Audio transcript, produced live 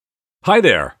Hi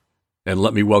there, and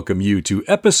let me welcome you to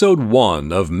episode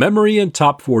 1 of Memory and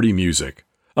Top 40 Music,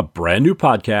 a brand new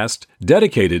podcast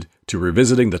dedicated to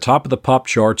revisiting the top of the pop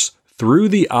charts through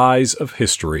the eyes of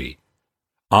history.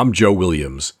 I'm Joe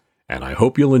Williams, and I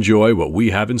hope you'll enjoy what we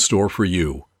have in store for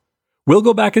you. We'll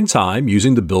go back in time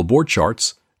using the Billboard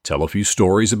charts, tell a few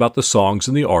stories about the songs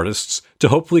and the artists to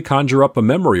hopefully conjure up a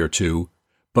memory or two,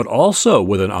 but also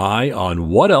with an eye on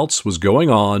what else was going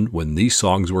on when these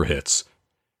songs were hits.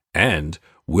 And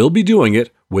we'll be doing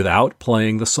it without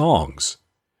playing the songs.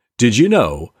 Did you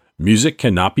know music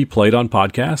cannot be played on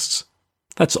podcasts?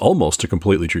 That's almost a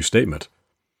completely true statement.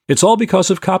 It's all because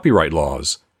of copyright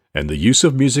laws, and the use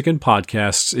of music in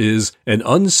podcasts is an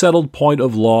unsettled point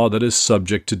of law that is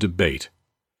subject to debate.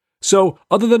 So,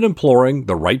 other than imploring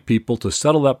the right people to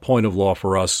settle that point of law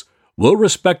for us, we'll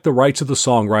respect the rights of the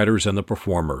songwriters and the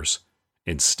performers.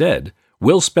 Instead,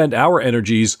 we'll spend our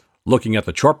energies looking at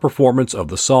the chart performance of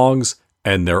the songs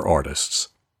and their artists.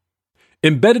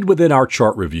 Embedded within our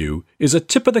chart review is a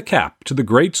tip of the cap to the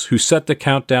greats who set the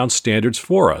countdown standards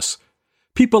for us.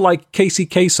 People like Casey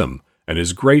Kasem and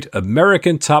his great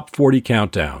American Top 40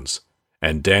 Countdowns,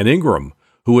 and Dan Ingram,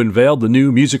 who unveiled the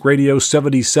new Music Radio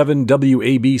 77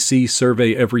 WABC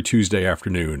survey every Tuesday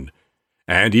afternoon,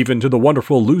 and even to the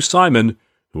wonderful Lou Simon,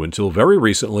 who until very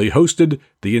recently hosted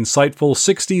the insightful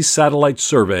 60s Satellite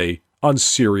Survey on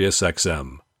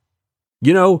SiriusXM.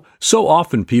 You know, so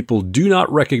often people do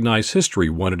not recognize history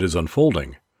when it is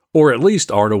unfolding, or at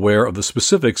least aren't aware of the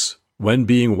specifics when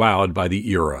being wowed by the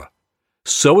era.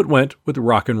 So it went with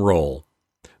rock and roll.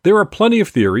 There are plenty of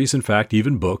theories, in fact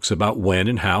even books, about when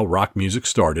and how rock music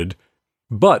started,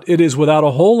 but it is without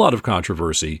a whole lot of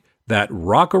controversy that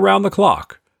Rock Around the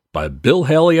Clock by Bill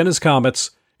Haley and his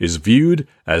Comets is viewed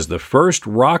as the first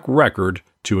rock record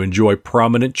to enjoy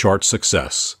prominent chart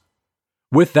success.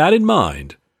 With that in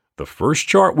mind, the first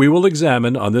chart we will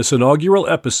examine on this inaugural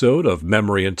episode of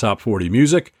Memory and Top 40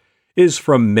 Music is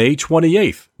from May 28,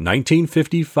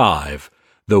 1955,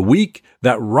 the week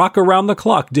that Rock Around the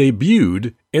Clock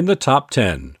debuted in the top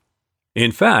 10.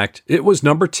 In fact, it was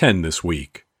number 10 this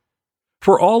week.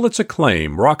 For all its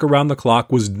acclaim, Rock Around the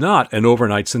Clock was not an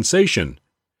overnight sensation.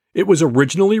 It was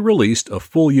originally released a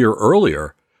full year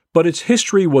earlier, but its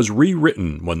history was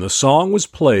rewritten when the song was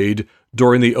played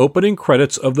during the opening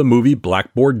credits of the movie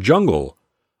Blackboard Jungle,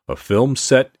 a film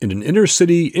set in an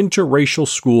inner-city interracial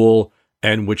school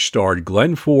and which starred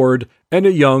Glenn Ford and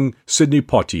a young Sidney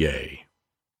Poitier.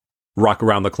 Rock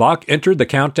Around the Clock entered the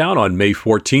countdown on May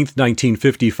 14,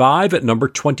 1955 at number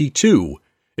 22.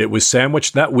 It was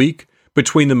sandwiched that week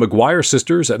between the McGuire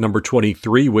Sisters at number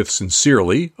 23 with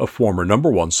Sincerely, a former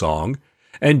number one song,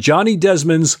 and Johnny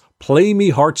Desmond's Play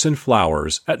Me Hearts and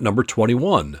Flowers at number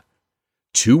 21.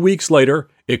 2 weeks later,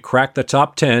 it cracked the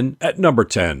top 10 at number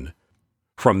 10.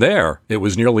 From there, it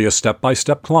was nearly a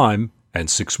step-by-step climb, and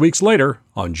 6 weeks later,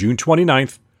 on June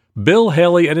 29th, Bill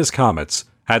Haley and his Comets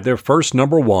had their first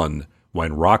number one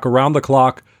when Rock Around the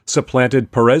Clock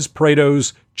supplanted Perez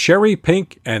Prado's Cherry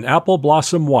Pink and Apple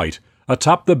Blossom White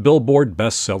atop the Billboard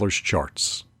bestsellers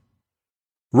charts.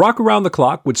 Rock Around the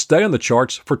Clock would stay on the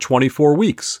charts for 24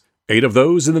 weeks, 8 of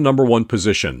those in the number one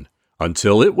position,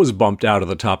 until it was bumped out of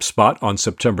the top spot on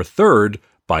September 3rd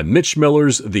by Mitch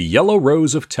Miller's The Yellow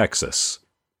Rose of Texas.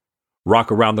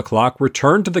 Rock Around the Clock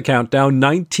returned to the countdown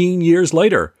 19 years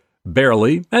later,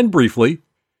 barely and briefly.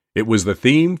 It was the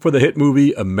theme for the hit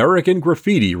movie American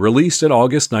Graffiti, released in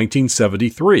August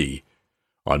 1973.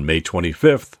 On May 25,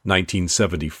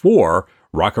 1974,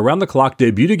 Rock Around the Clock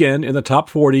debuted again in the top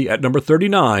 40 at number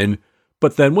 39,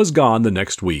 but then was gone the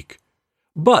next week.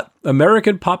 But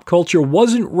American pop culture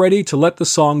wasn't ready to let the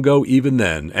song go even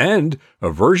then, and a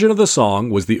version of the song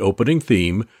was the opening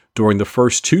theme during the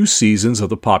first 2 seasons of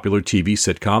the popular TV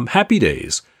sitcom Happy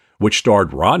Days, which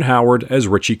starred Ron Howard as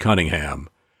Richie Cunningham.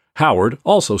 Howard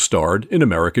also starred in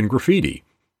American Graffiti.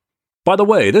 By the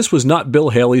way, this was not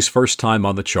Bill Haley's first time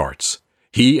on the charts.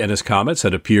 He and his Comets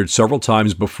had appeared several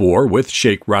times before with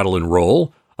Shake, Rattle, and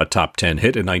Roll, a top 10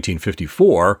 hit in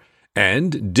 1954,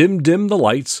 and Dim Dim the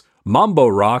Lights, Mambo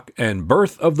Rock, and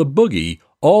Birth of the Boogie,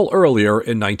 all earlier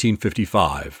in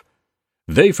 1955.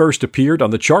 They first appeared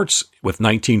on the charts with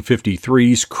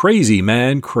 1953's Crazy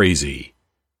Man Crazy.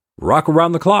 Rock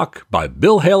Around the Clock by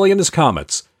Bill Haley and his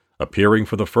Comets, appearing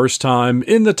for the first time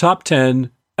in the top 10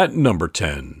 at number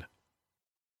 10.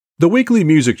 The weekly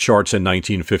music charts in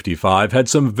 1955 had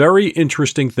some very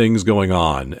interesting things going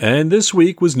on, and this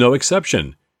week was no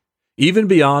exception. Even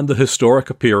beyond the historic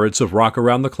appearance of Rock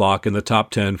Around the Clock in the top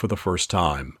 10 for the first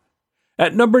time.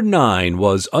 At number 9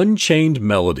 was Unchained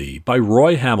Melody by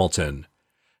Roy Hamilton.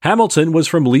 Hamilton was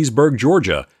from Leesburg,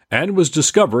 Georgia, and was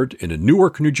discovered in a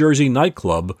Newark, New Jersey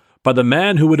nightclub by the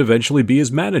man who would eventually be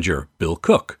his manager, Bill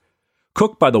Cook.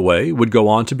 Cook, by the way, would go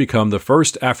on to become the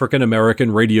first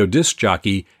African-American radio disc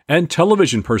jockey and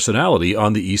television personality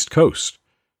on the East Coast.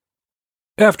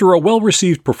 After a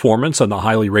well-received performance on the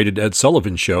highly rated Ed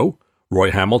Sullivan Show,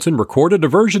 Roy Hamilton recorded a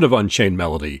version of Unchained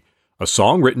Melody, a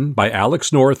song written by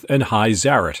Alex North and Hy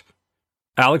Zarrett.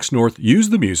 Alex North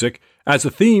used the music as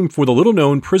a theme for the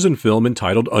little-known prison film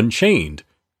entitled Unchained.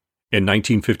 In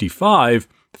 1955,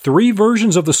 3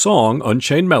 versions of the song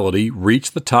Unchained Melody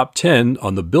reached the top 10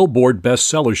 on the Billboard Best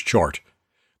Sellers chart.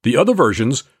 The other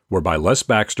versions were by Les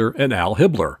Baxter and Al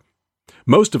Hibbler.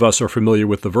 Most of us are familiar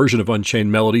with the version of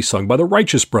Unchained Melody sung by the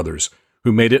Righteous Brothers,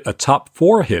 who made it a top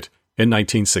 4 hit in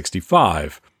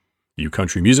 1965. You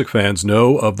country music fans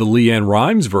know of the LeAnn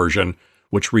Rimes version,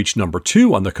 which reached number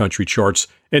 2 on the country charts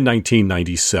in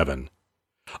 1997.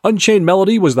 Unchained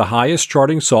Melody was the highest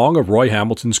charting song of Roy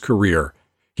Hamilton's career.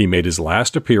 He made his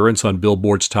last appearance on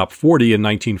Billboard's Top 40 in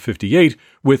 1958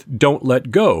 with Don't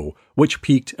Let Go, which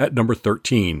peaked at number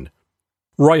 13.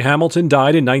 Roy Hamilton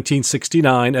died in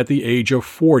 1969 at the age of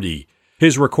 40.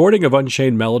 His recording of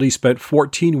Unchained Melody spent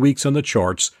 14 weeks on the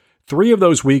charts, 3 of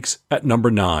those weeks at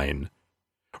number 9.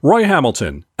 Roy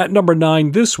Hamilton at number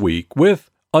 9 this week with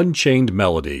Unchained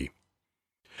Melody.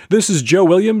 This is Joe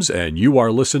Williams, and you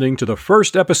are listening to the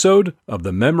first episode of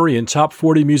the Memory and Top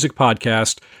 40 Music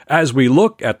Podcast as we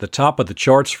look at the top of the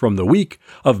charts from the week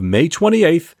of May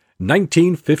 28th,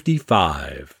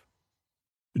 1955.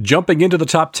 Jumping into the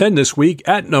top 10 this week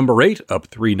at number 8, up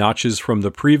 3 notches from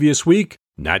the previous week,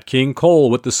 Nat King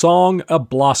Cole with the song A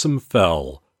Blossom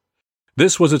Fell.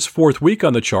 This was its 4th week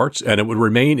on the charts, and it would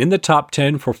remain in the top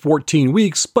 10 for 14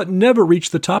 weeks, but never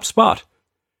reach the top spot.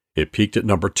 It peaked at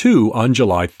number 2 on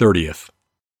July 30th.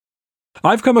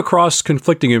 I've come across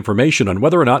conflicting information on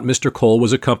whether or not Mr. Cole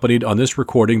was accompanied on this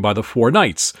recording by the Four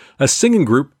Knights, a singing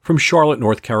group from Charlotte,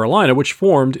 North Carolina, which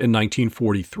formed in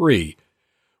 1943.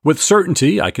 With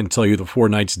certainty, I can tell you the Four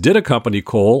Knights did accompany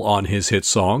Cole on his hit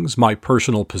songs, My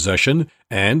Personal Possession,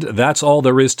 and that's all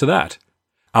there is to that.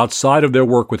 Outside of their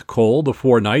work with Cole, the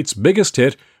Four Knights' biggest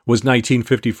hit was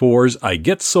 1954's I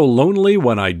Get So Lonely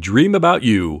When I Dream About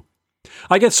You.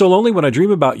 I Get So Lonely When I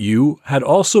Dream About You had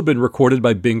also been recorded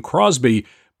by Bing Crosby,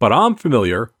 but I'm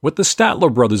familiar with the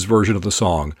Statler Brothers version of the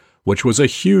song, which was a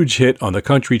huge hit on the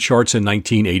country charts in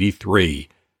 1983.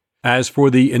 As for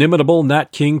the inimitable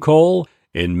Nat King Cole,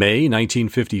 in May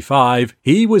 1955,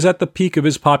 he was at the peak of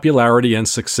his popularity and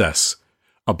success.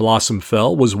 A Blossom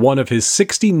Fell was one of his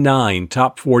 69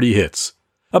 top 40 hits.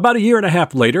 About a year and a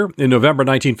half later, in November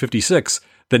 1956,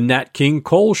 the Nat King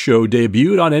Cole Show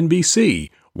debuted on NBC,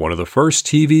 one of the first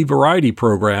TV variety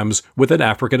programs with an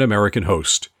African-American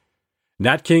host.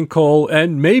 Nat King Cole,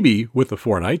 and maybe with the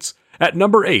Four Knights, at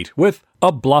number 8 with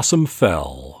A Blossom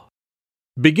Fell.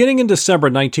 Beginning in December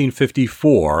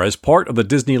 1954, as part of the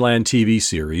Disneyland TV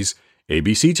series,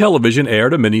 ABC Television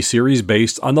aired a miniseries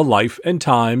based on the life and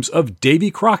times of Davy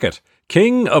Crockett,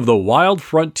 King of the Wild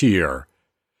Frontier.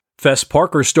 Fess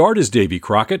Parker starred as Davy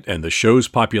Crockett, and the show's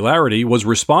popularity was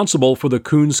responsible for the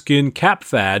coonskin cap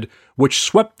fad, which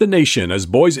swept the nation as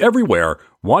boys everywhere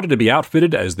wanted to be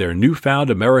outfitted as their newfound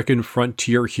American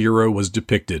frontier hero was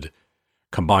depicted.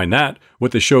 Combine that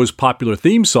with the show's popular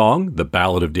theme song, The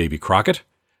Ballad of Davy Crockett,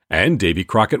 and Davy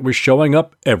Crockett was showing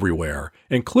up everywhere,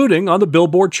 including on the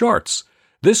Billboard charts.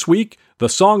 This week, the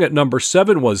song at number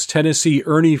 7 was Tennessee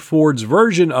Ernie Ford's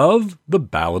version of The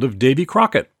Ballad of Davy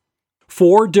Crockett.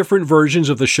 4 different versions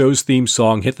of the show's theme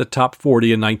song hit the top 40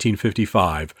 in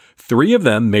 1955. 3 of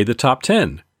them made the top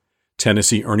 10.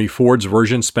 Tennessee Ernie Ford's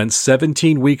version spent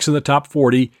 17 weeks in the top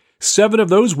 40, 7 of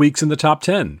those weeks in the top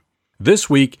 10. This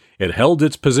week, it held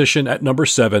its position at number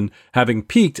 7, having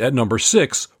peaked at number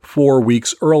 6 4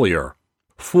 weeks earlier.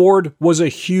 Ford was a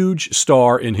huge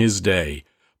star in his day.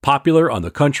 Popular on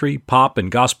the country, pop, and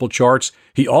gospel charts,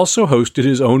 he also hosted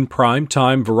his own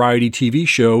prime-time variety TV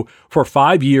show for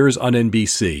 5 years on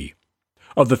NBC.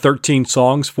 Of the 13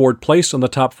 songs Ford placed on the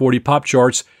top 40 pop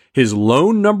charts, his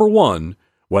lone number 1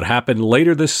 would happen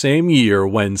later this same year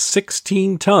when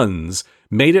 16 Tons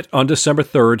made it on December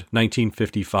 3rd,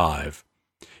 1955.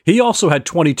 He also had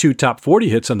 22 top 40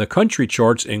 hits on the country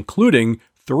charts, including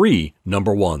 3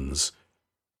 number 1s.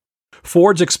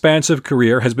 Ford's expansive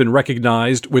career has been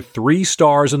recognized with 3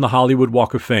 stars in the Hollywood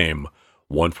Walk of Fame,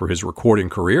 1 for his recording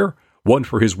career, 1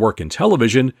 for his work in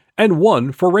television, and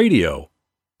 1 for radio.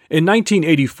 In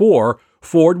 1984,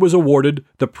 Ford was awarded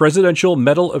the Presidential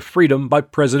Medal of Freedom by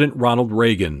President Ronald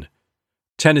Reagan.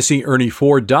 Tennessee Ernie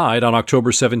Ford died on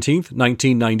October 17,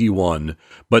 1991,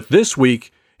 but this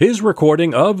week, his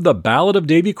recording of The Ballad of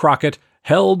Davy Crockett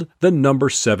held the number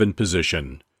 7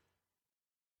 position.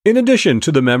 In addition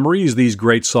to the memories these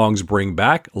great songs bring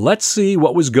back, let's see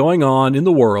what was going on in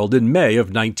the world in May of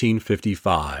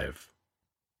 1955.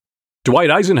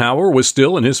 Dwight Eisenhower was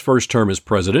still in his first term as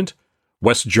president.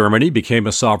 West Germany became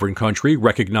a sovereign country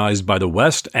recognized by the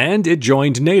West, and it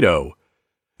joined NATO.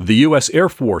 The U.S. Air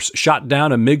Force shot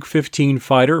down a MiG-15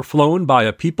 fighter flown by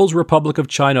a People's Republic of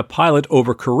China pilot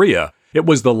over Korea. It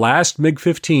was the last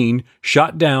MiG-15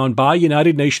 shot down by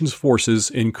United Nations forces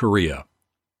in Korea.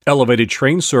 Elevated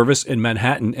train service in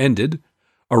Manhattan ended.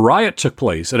 A riot took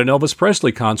place at an Elvis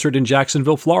Presley concert in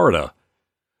Jacksonville, Florida.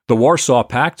 The Warsaw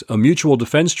Pact, a mutual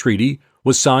defense treaty,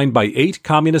 was signed by 8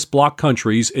 communist bloc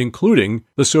countries, including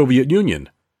the Soviet Union.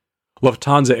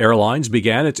 Lufthansa Airlines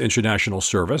began its international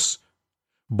service.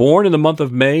 Born in the month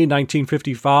of May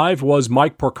 1955 was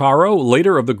Mike Porcaro,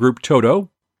 later of the group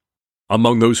Toto.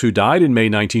 Among those who died in May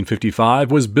 1955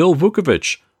 was Bill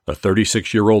Vukovich, a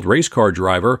 36-year-old race car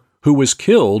driver who was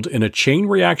killed in a chain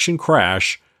reaction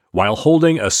crash while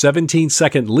holding a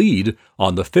 17-second lead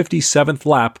on the 57th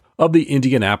lap of the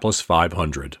Indianapolis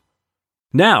 500.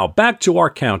 Now, back to our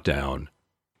countdown.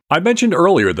 I mentioned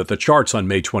earlier that the charts on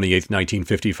May 28,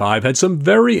 1955 had some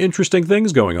very interesting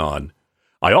things going on.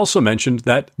 I also mentioned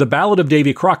that The Ballad of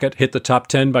Davy Crockett hit the top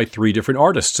 10 by 3 different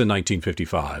artists in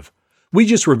 1955. We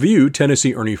just reviewed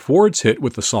Tennessee Ernie Ford's hit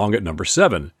with the song at number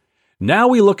 7. Now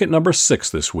we look at number 6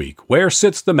 this week, where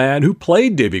sits the man who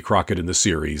played Davy Crockett in the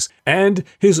series, and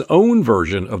his own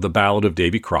version of The Ballad of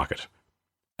Davy Crockett.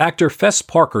 Actor Fess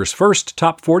Parker's first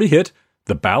top 40 hit,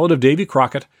 The Ballad of Davy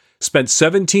Crockett, spent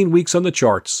 17 weeks on the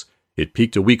charts. It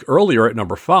peaked a week earlier at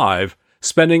number 5,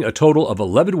 spending a total of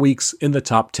 11 weeks in the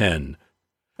top 10.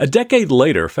 A decade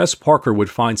later, Fess Parker would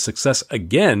find success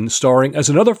again starring as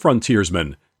another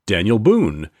frontiersman, Daniel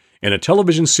Boone, in a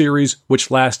television series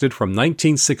which lasted from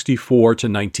 1964 to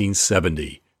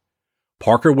 1970.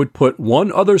 Parker would put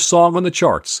one other song on the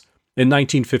charts. In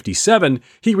 1957,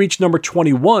 he reached number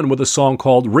 21 with a song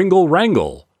called Ringle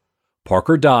Wrangle.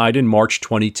 Parker died in March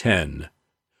 2010.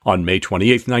 On May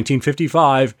 28,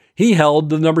 1955, he held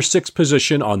the number 6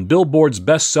 position on Billboard's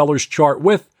bestsellers chart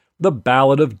with The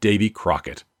Ballad of Davy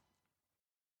Crockett.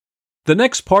 The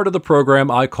next part of the program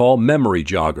I call Memory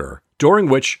Jogger, during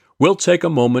which we'll take a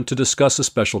moment to discuss a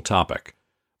special topic.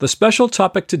 The special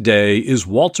topic today is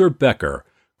Walter Becker,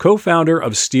 co-founder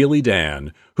of Steely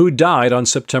Dan, who died on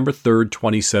September 3,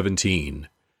 2017.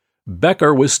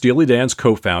 Becker was Steely Dan's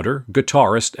co-founder,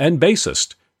 guitarist, and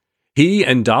bassist. He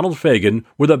and Donald Fagen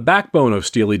were the backbone of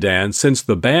Steely Dan since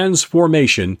the band's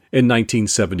formation in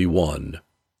 1971.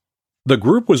 The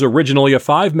group was originally a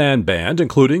 5-man band,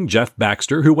 including Jeff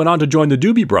Baxter, who went on to join the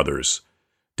Doobie Brothers.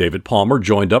 David Palmer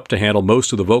joined up to handle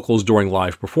most of the vocals during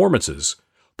live performances.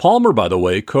 Palmer, by the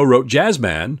way, co-wrote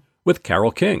Jazzman with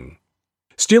Carole King.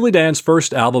 Steely Dan's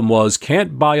first album was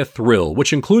Can't Buy a Thrill,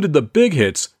 which included the big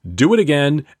hits Do It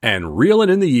Again and Reelin'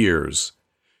 in the Years.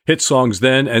 Hit songs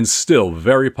then and still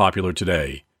very popular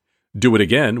today. Do It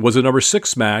Again was a number 6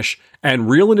 smash, and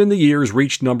Reelin' in the Years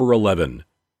reached number 11.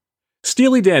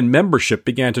 Steely Dan membership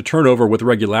began to turn over with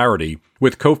regularity,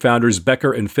 with co-founders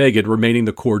Becker and Fagen remaining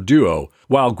the core duo,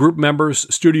 while group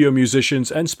members, studio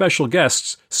musicians, and special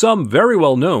guests, some very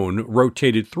well known,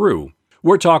 rotated through.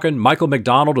 We're talking Michael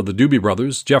McDonald of the Doobie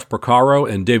Brothers, Jeff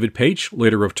Porcaro and David Paich,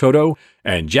 later of Toto,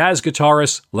 and jazz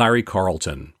guitarist Larry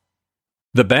Carlton.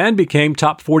 The band became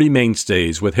top 40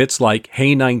 mainstays with hits like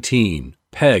Hey 19,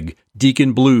 Peg,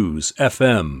 Deacon Blues,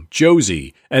 FM,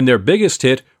 Josie, and their biggest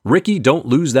hit, Ricky Don't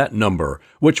Lose That Number,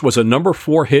 which was a number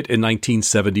 4 hit in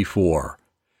 1974.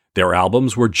 Their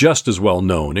albums were just as well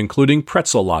known, including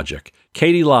Pretzel Logic,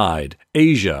 Katy Lied,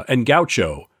 Asia, and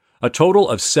Gaucho, a total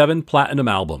of 7 platinum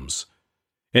albums.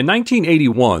 In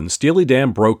 1981, Steely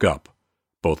Dan broke up.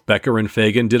 Both Becker and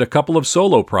Fagen did a couple of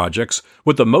solo projects,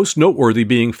 with the most noteworthy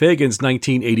being Fagen's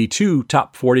 1982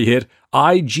 top 40 hit,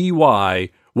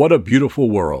 IGY, What a Beautiful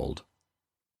World.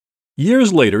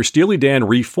 Years later, Steely Dan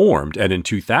reformed and in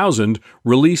 2000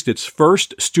 released its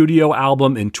first studio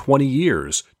album in 20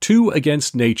 years, Two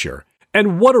Against Nature.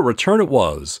 And what a return it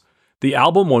was! The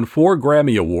album won 4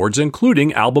 Grammy Awards,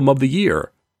 including Album of the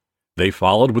Year. They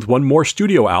followed with one more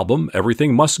studio album,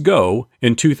 Everything Must Go,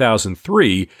 in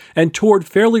 2003, and toured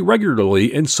fairly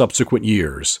regularly in subsequent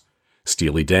years.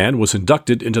 Steely Dan was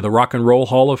inducted into the Rock and Roll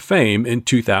Hall of Fame in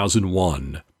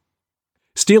 2001.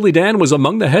 Steely Dan was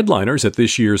among the headliners at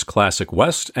this year's Classic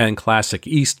West and Classic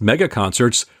East mega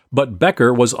concerts, but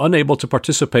Becker was unable to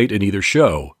participate in either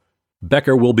show.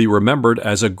 Becker will be remembered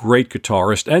as a great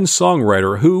guitarist and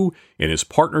songwriter who, in his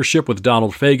partnership with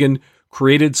Donald Fagen,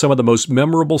 created some of the most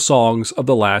memorable songs of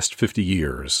the last 50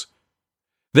 years.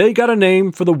 They got a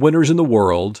name for the winners in the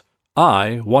world.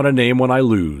 I want a name when I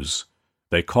lose.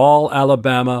 They call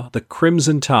Alabama the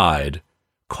Crimson Tide.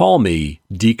 Call me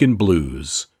Deacon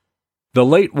Blues. The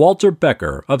late Walter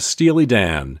Becker of Steely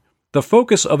Dan, the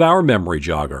focus of our memory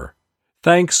jogger.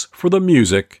 Thanks for the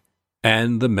music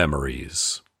and the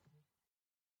memories.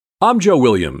 I'm Joe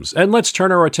Williams, and let's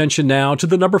turn our attention now to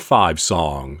the number 5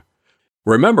 song.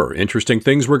 Remember, interesting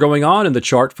things were going on in the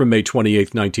chart from May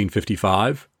 28,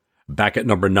 1955. Back at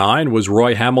number 9 was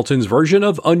Roy Hamilton's version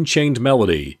of Unchained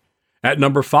Melody. At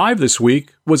number 5 this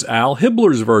week was Al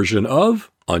Hibbler's version of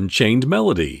Unchained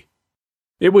Melody.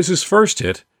 It was his first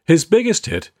hit, his biggest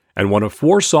hit, and one of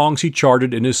 4 songs he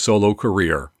charted in his solo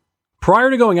career. Prior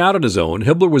to going out on his own,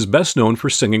 Hibbler was best known for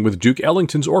singing with Duke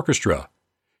Ellington's orchestra.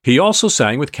 He also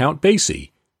sang with Count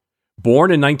Basie.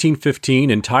 Born in 1915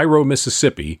 in Tyro,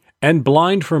 Mississippi, and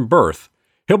blind from birth,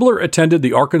 Hibbler attended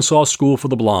the Arkansas School for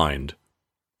the Blind.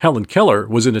 Helen Keller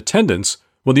was in attendance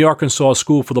when the Arkansas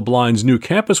School for the Blind's new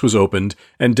campus was opened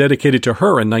and dedicated to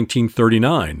her in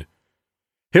 1939.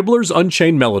 Hibbler's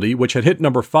Unchained Melody, which had hit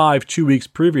number 5 2 weeks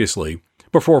previously,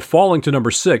 before falling to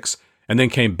number 6 and then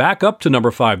came back up to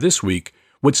number 5 this week,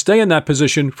 would stay in that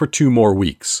position for 2 more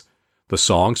weeks. The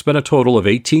song spent a total of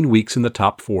 18 weeks in the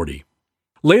top 40.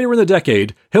 Later in the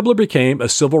decade, Hibbler became a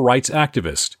civil rights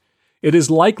activist. It is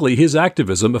likely his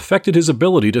activism affected his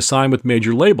ability to sign with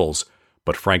major labels,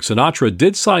 but Frank Sinatra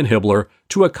did sign Hibbler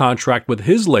to a contract with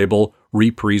his label,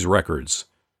 Reprise Records.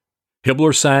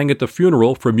 Hibbler sang at the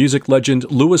funeral for music legend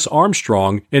Louis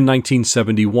Armstrong in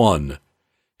 1971.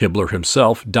 Hibbler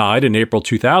himself died in April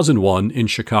 2001 in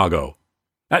Chicago.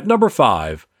 At number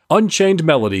 5, Unchained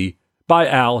Melody by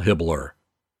Al Hibbler.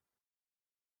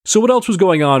 So what else was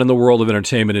going on in the world of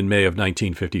entertainment in May of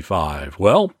 1955?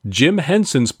 Well, Jim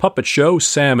Henson's puppet show,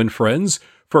 Sam and Friends,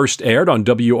 first aired on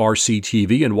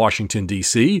WRC-TV in Washington,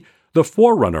 D.C., the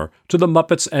forerunner to The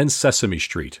Muppets and Sesame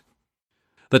Street.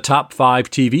 The top 5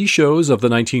 TV shows of the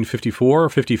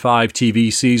 1954-55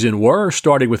 TV season were,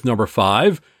 starting with number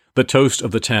 5, The Toast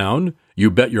of the Town, You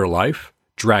Bet Your Life,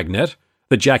 Dragnet,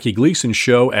 The Jackie Gleason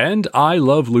Show, and I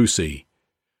Love Lucy.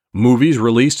 Movies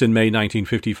released in May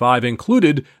 1955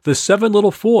 included The Seven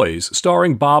Little Foys,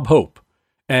 starring Bob Hope,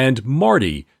 and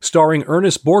Marty, starring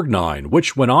Ernest Borgnine,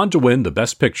 which went on to win the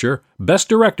Best Picture, Best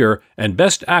Director, and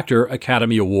Best Actor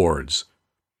Academy Awards.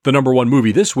 The number 1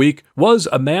 movie this week was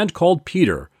A Man Called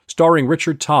Peter, starring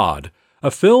Richard Todd,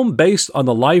 a film based on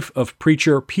the life of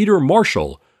preacher Peter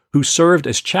Marshall, who served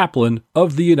as chaplain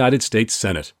of the United States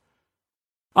Senate.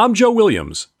 I'm Joe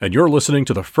Williams, and you're listening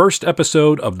to the first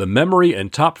episode of the Memory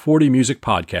and Top 40 Music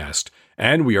Podcast,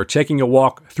 and we are taking a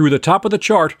walk through the top of the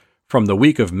chart from the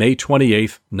week of May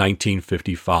 28,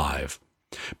 1955.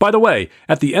 By the way,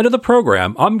 at the end of the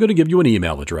program, I'm going to give you an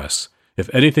email address. If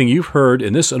anything you've heard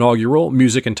in this inaugural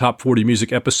Music and Top 40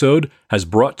 Music episode has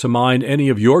brought to mind any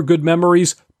of your good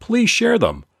memories, please share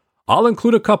them. I'll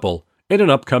include a couple in an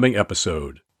upcoming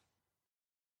episode.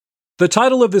 The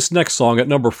title of this next song at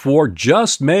number 4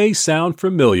 just may sound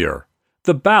familiar.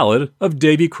 The Ballad of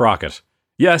Davy Crockett.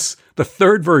 Yes, the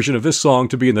third version of this song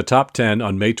to be in the top 10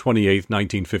 on May 28,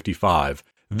 1955.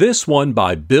 This one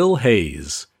by Bill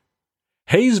Hayes.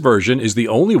 Hayes' version is the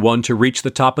only one to reach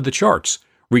the top of the charts,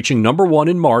 reaching number 1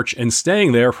 in March and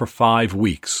staying there for 5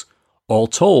 weeks. All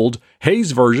told,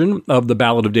 Hayes' version of The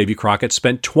Ballad of Davy Crockett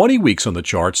spent 20 weeks on the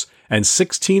charts and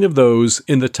 16 of those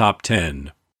in the top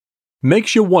 10.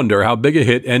 Makes you wonder how big a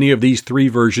hit any of these 3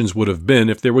 versions would have been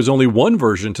if there was only one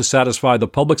version to satisfy the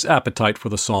public's appetite for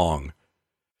the song.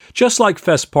 Just like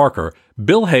Fess Parker,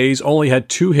 Bill Hayes only had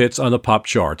 2 hits on the pop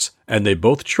charts, and they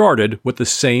both charted with the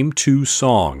same 2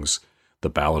 songs, The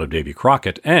Ballad of Davy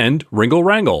Crockett and Ringle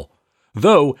Wrangle.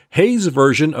 Though Hayes'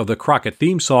 version of the Crockett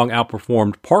theme song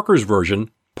outperformed Parker's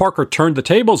version, Parker turned the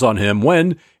tables on him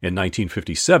when, in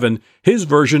 1957, his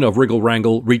version of Ringle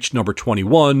Wrangle reached number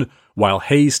 21, while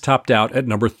Hayes topped out at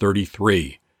number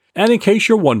 33. And in case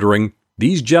you're wondering,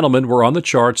 these gentlemen were on the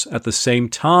charts at the same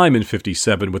time in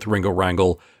 57 with Ringle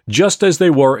Wrangle, just as they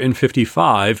were in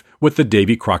 55 with the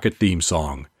Davy Crockett theme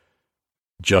song.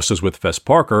 Just as with Fess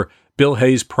Parker, Bill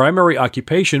Hayes' primary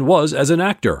occupation was as an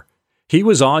actor. He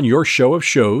was on Your Show of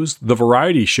Shows, the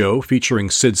variety show featuring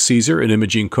Sid Caesar and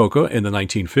Imogene Coca in the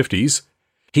 1950s.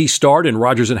 He starred in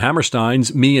Rodgers and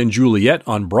Hammerstein's Me and Juliet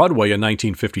on Broadway in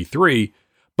 1953,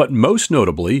 but most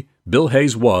notably, Bill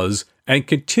Hayes was, and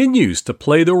continues to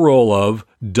play the role of,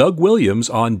 Doug Williams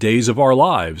on Days of Our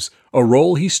Lives, a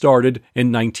role he started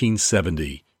in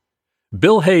 1970.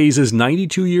 Bill Hayes is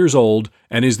 92 years old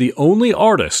and is the only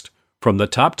artist from the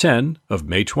top 10 of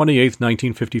May 28,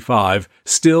 1955,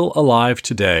 still alive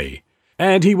today.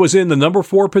 And he was in the number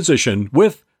 4 position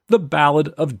with The Ballad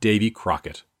of Davy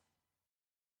Crockett.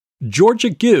 Georgia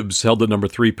Gibbs held the number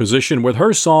 3 position with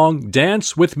her song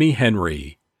Dance With Me,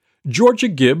 Henry. Georgia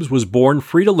Gibbs was born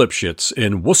Frida Lipschitz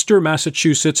in Worcester,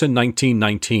 Massachusetts in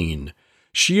 1919.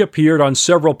 She appeared on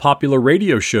several popular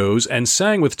radio shows and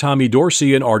sang with Tommy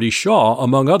Dorsey and Artie Shaw,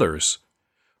 among others.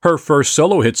 Her first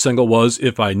solo hit single was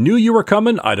If I Knew You Were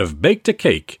Comin', I'd Have Baked a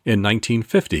Cake in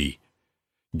 1950.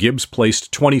 Gibbs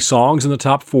placed 20 songs in the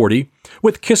top 40,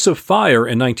 with Kiss of Fire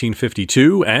in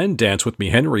 1952 and Dance With Me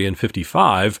Henry in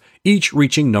 55, each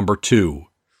reaching number 2.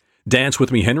 Dance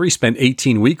With Me Henry spent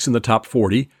 18 weeks in the top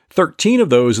 40, 13 of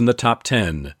those in the top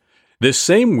 10. This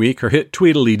same week, her hit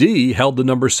Tweedledee held the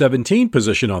number 17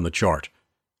 position on the chart.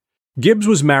 Gibbs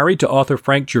was married to author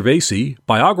Frank Gervasi,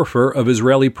 biographer of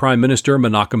Israeli Prime Minister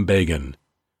Menachem Begin.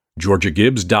 Georgia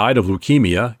Gibbs died of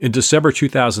leukemia in December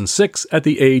 2006 at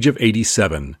the age of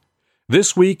 87.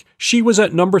 This week, she was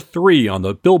at number 3 on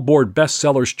the Billboard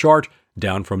Bestsellers chart,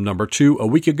 down from number 2 a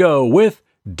week ago with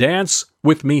Dance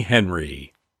With Me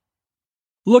Henry.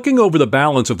 Looking over the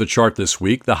balance of the chart this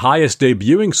week, the highest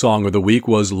debuting song of the week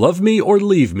was Love Me or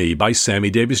Leave Me by Sammy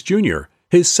Davis Jr.,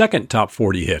 his second top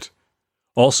 40 hit.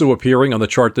 Also appearing on the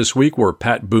chart this week were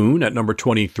Pat Boone at number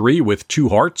 23 with Two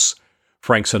Hearts,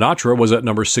 Frank Sinatra was at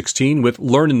number 16 with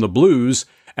Learnin' the Blues,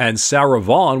 and Sarah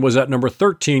Vaughan was at number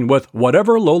 13 with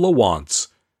Whatever Lola Wants.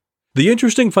 The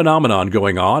interesting phenomenon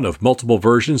going on of multiple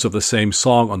versions of the same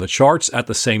song on the charts at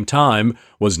the same time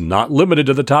was not limited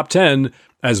to the top 10,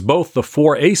 as both the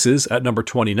Four Aces at number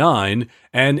 29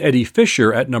 and Eddie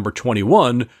Fisher at number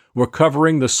 21 were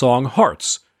covering the song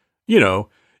Hearts. You know,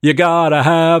 You Gotta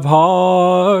Have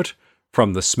Heart,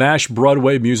 from the smash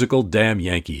Broadway musical Damn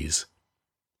Yankees.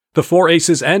 The Four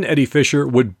Aces and Eddie Fisher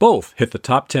would both hit the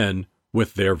top 10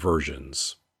 with their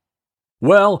versions.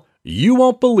 Well, you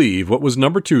won't believe what was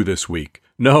number 2 this week.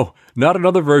 No, not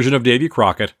another version of Davy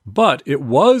Crockett, but it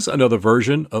was another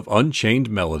version of Unchained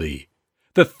Melody.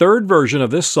 The third version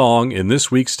of this song in this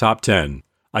week's top 10.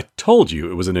 I told you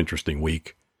it was an interesting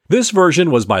week. This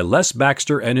version was by Les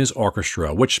Baxter and his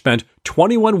orchestra, which spent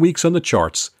 21 weeks on the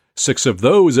charts, 6 of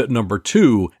those at number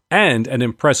 2, and an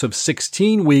impressive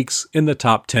 16 weeks in the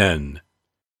top 10.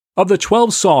 Of the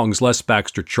 12 songs Les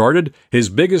Baxter charted, his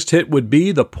biggest hit would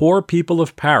be The Poor People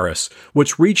of Paris,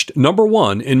 which reached number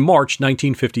 1 in March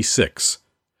 1956.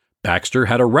 Baxter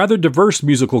had a rather diverse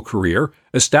musical career,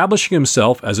 establishing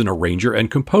himself as an arranger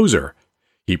and composer.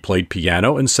 He played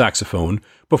piano and saxophone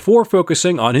before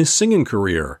focusing on his singing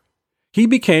career. He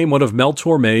became one of Mel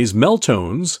Torme's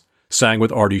Meltones, sang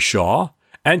with Artie Shaw,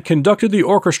 and conducted the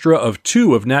orchestra of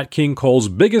 2 of Nat King Cole's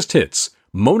biggest hits,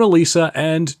 Mona Lisa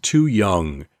and Too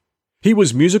Young. He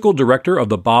was musical director of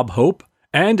the Bob Hope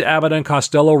and Abbott and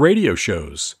Costello radio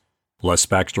shows. Les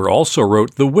Baxter also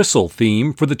wrote the whistle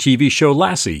theme for the TV show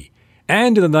Lassie,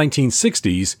 and in the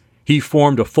 1960s, he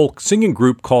formed a folk singing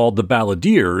group called the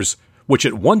Balladeers, which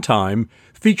at one time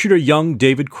featured a young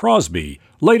David Crosby,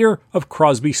 later of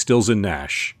Crosby, Stills and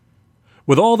Nash.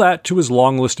 With all that to his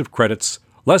long list of credits,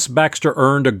 Les Baxter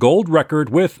earned a gold record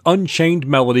with Unchained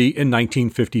Melody in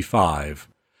 1955.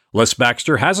 Les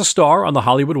Baxter has a star on the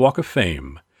Hollywood Walk of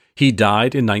Fame. He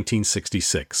died in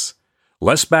 1966.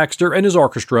 Les Baxter and his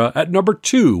orchestra at number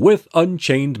 2 with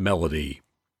Unchained Melody.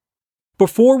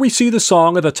 Before we see the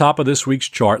song at the top of this week's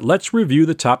chart, let's review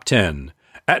the top 10.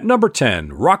 At number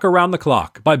 10, Rock Around the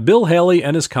Clock by Bill Haley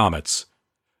and his Comets.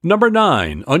 Number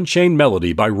 9, Unchained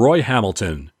Melody by Roy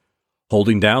Hamilton.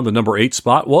 Holding down the number 8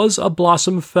 spot was A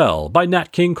Blossom Fell by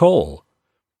Nat King Cole.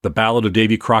 The Ballad of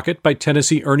Davy Crockett by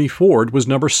Tennessee Ernie Ford was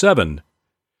number 7.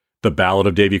 The Ballad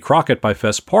of Davy Crockett by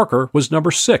Fess Parker was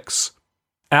number 6.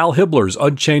 Al Hibbler's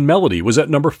Unchained Melody was at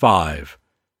number 5.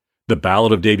 The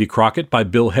Ballad of Davy Crockett by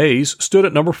Bill Hayes stood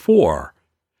at number 4.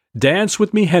 Dance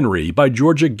With Me Henry by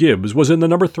Georgia Gibbs was in the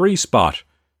number 3 spot.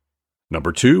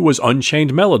 Number 2 was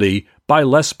Unchained Melody by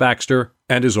Les Baxter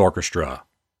and his orchestra.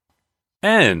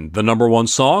 And the number 1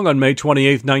 song on May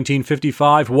 28,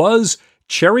 1955 was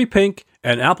Cherry Pink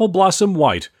and Apple Blossom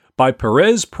White by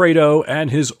Perez Prado and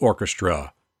his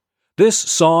orchestra. This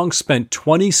song spent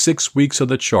 26 weeks on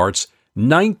the charts,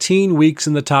 19 weeks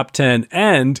in the top 10,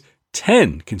 and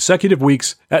 10 consecutive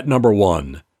weeks at number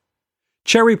 1.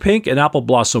 Cherry Pink and Apple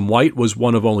Blossom White was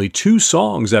one of only 2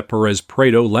 songs that Perez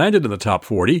Prado landed in the top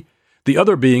 40, the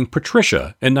other being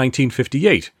Patricia in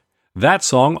 1958. That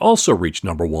song also reached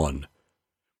number 1.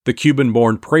 The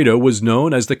Cuban-born Prado was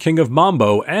known as the King of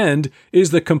Mambo and is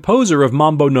the composer of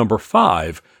Mambo No.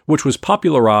 5, which was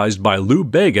popularized by Lou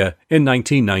Bega in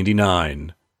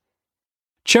 1999.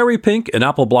 Cherry Pink and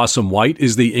Apple Blossom White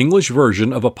is the English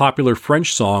version of a popular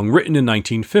French song written in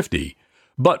 1950,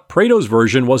 but Prado's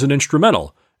version was an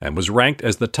instrumental, and was ranked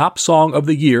as the top song of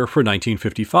the year for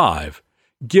 1955.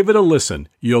 Give it a listen,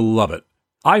 you'll love it.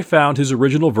 I found his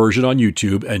original version on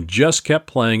YouTube and just kept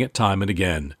playing it time and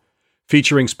again.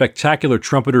 Featuring spectacular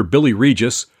trumpeter Billy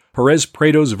Regis, Perez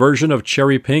Prado's version of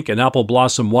Cherry Pink and Apple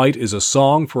Blossom White is a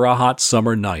song for a hot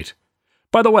summer night.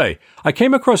 By the way, I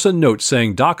came across a note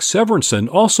saying Doc Severinsen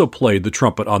also played the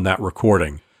trumpet on that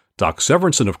recording. Doc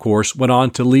Severinsen, of course, went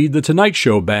on to lead the Tonight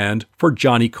Show band for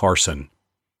Johnny Carson.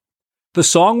 The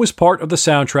song was part of the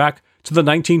soundtrack to the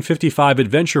 1955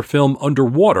 adventure film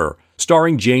Underwater,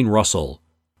 starring Jane Russell.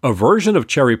 A version of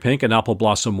Cherry Pink and Apple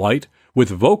Blossom White, with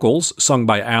vocals sung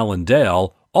by Alan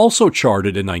Dale, also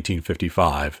charted in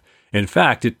 1955. In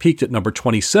fact, it peaked at number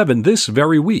 27 this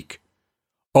very week.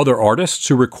 Other artists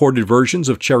who recorded versions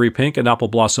of Cherry Pink and Apple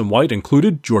Blossom White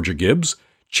included Georgia Gibbs,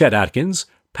 Chet Atkins,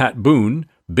 Pat Boone,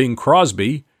 Bing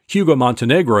Crosby, Hugo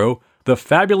Montenegro, the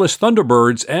Fabulous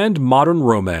Thunderbirds, and Modern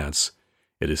Romance.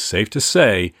 It is safe to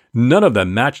say none of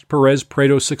them matched Perez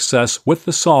Prado's success with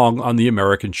the song on the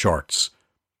American charts.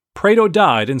 Prado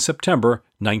died in September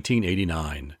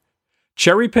 1989.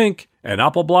 Cherry Pink and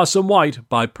Apple Blossom White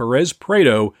by Perez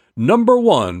Prado, number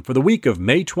 1 for the week of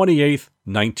May 28,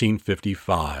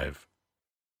 1955.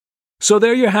 So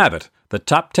there you have it, the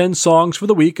top 10 songs for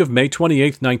the week of May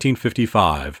 28,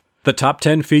 1955. The top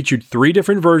 10 featured 3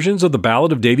 different versions of the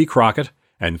Ballad of Davy Crockett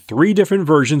and 3 different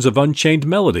versions of Unchained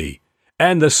Melody,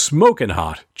 and the smokin'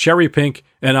 hot Cherry Pink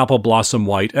and Apple Blossom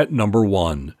White at number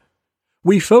 1.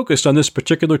 We focused on this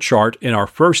particular chart in our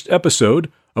first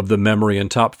episode of the Memory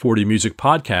and Top 40 Music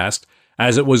podcast,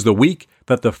 as it was the week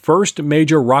that the first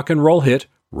major rock and roll hit,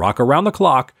 Rock Around the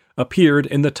Clock, appeared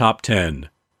in the top 10.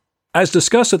 As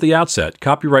discussed at the outset,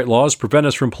 copyright laws prevent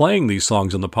us from playing these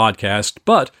songs on the podcast,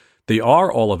 but they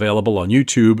are all available on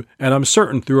YouTube, and I'm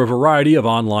certain through a variety of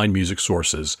online music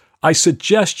sources. I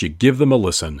suggest you give them a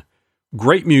listen.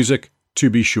 Great music, to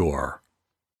be sure.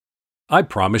 I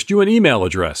promised you an email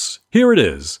address. Here it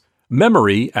is,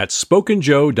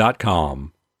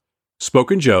 memory@spokenjoe.com.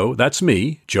 Spoken Joe, that's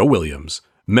me, Joe Williams.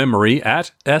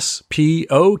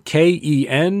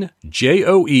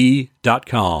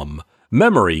 memory@spokenjoe.com.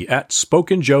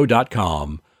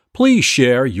 memory@spokenjoe.com. Please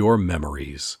share your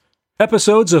memories.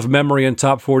 Episodes of Memory and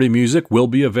Top 40 Music will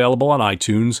be available on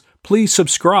iTunes. Please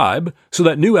subscribe so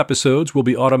that new episodes will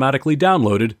be automatically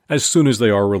downloaded as soon as they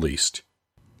are released.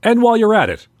 And while you're at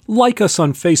it, like us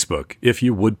on Facebook if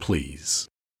you would please.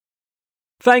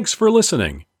 Thanks for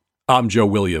listening. I'm Joe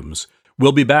Williams.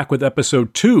 We'll be back with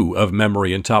episode 2 of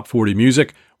Memory and Top 40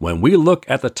 Music when we look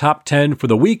at the top 10 for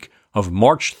the week of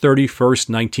March 31st,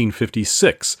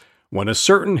 1956, when a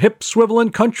certain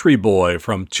hip-swiveling country boy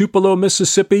from Tupelo,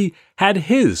 Mississippi had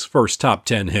his first top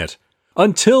 10 hit.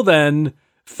 Until then,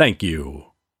 thank you.